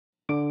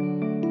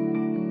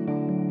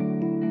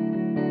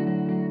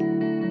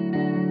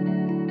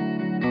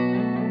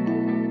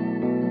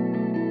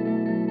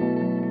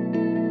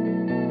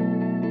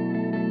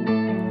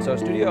So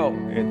studio,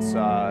 it's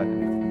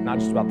not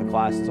just about the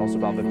class, it's also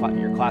about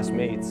your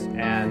classmates,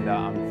 and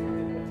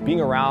being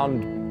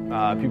around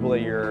people that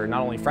you're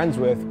not only friends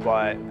with,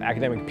 but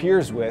academic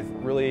peers with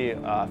really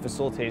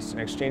facilitates an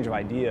exchange of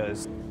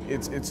ideas.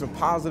 It's a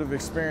positive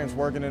experience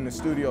working in the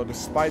studio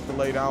despite the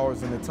late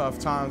hours and the tough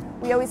times.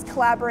 We always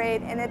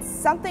collaborate, and it's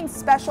something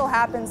special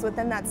happens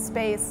within that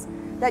space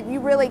that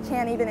you really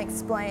can't even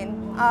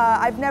explain.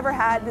 I've never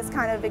had this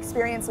kind of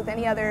experience with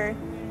any other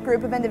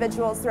group of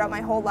individuals throughout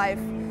my whole life.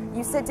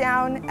 You sit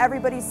down,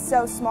 everybody's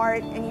so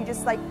smart, and you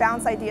just like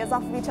bounce ideas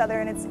off of each other,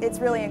 and it's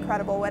really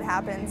incredible what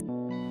happens.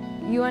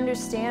 You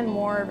understand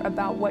more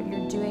about what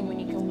you're doing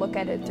when you can look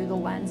at it through the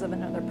lens of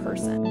another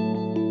person.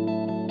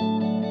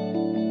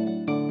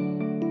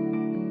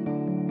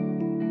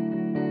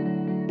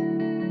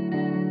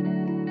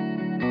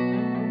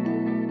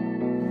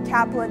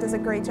 CAPLA does a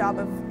great job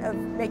of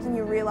making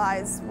you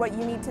realize what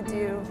you need to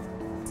do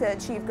to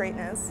achieve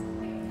greatness.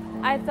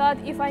 I thought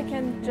if I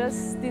can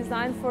just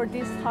design for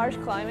this harsh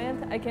climate,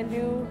 I can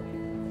do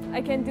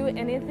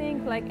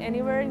anything, like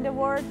anywhere in the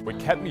world. What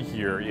kept me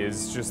here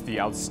is just the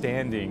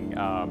outstanding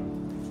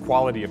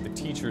quality of the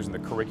teachers and the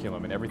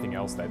curriculum and everything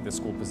else that this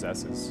school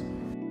possesses.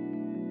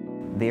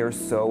 They are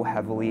so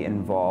heavily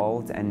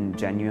involved and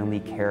genuinely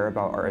care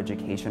about our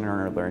education and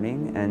our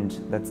learning, and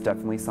that's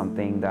definitely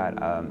something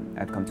that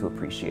I've come to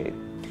appreciate.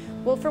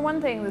 Well, for one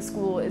thing, the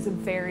school is a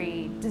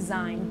very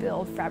design,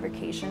 build,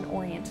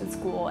 fabrication-oriented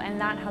school, and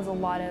that has a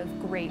lot of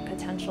great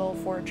potential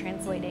for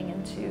translating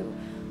into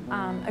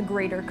a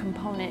greater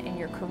component in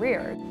your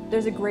career.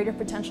 There's a greater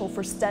potential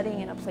for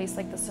studying in a place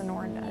like the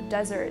Sonoran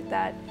Desert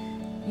that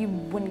you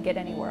wouldn't get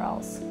anywhere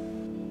else.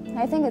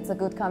 I think it's a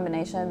good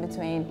combination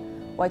between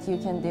what you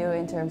can do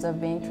in terms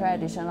of being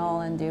traditional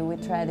and do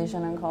with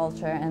tradition and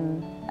culture,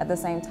 and at the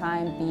same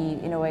time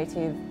be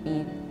innovative,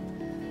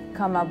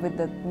 come up with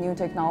the new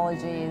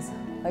technologies.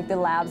 Like the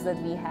labs that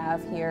we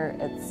have here,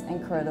 it's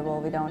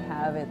incredible. We don't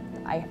have it.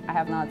 I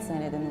have not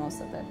seen it in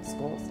most of the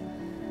schools.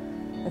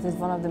 It is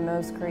one of the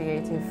most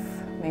creative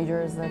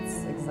majors that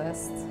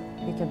exist.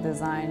 You can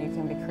design, you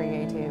can be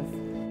creative.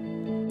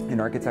 In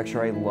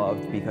architecture, I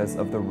loved because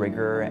of the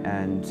rigor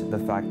and the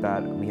fact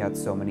that we had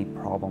so many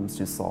problems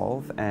to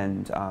solve,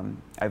 and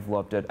I've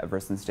loved it ever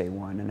since day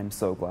one, and I'm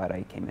so glad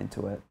I came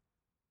into it.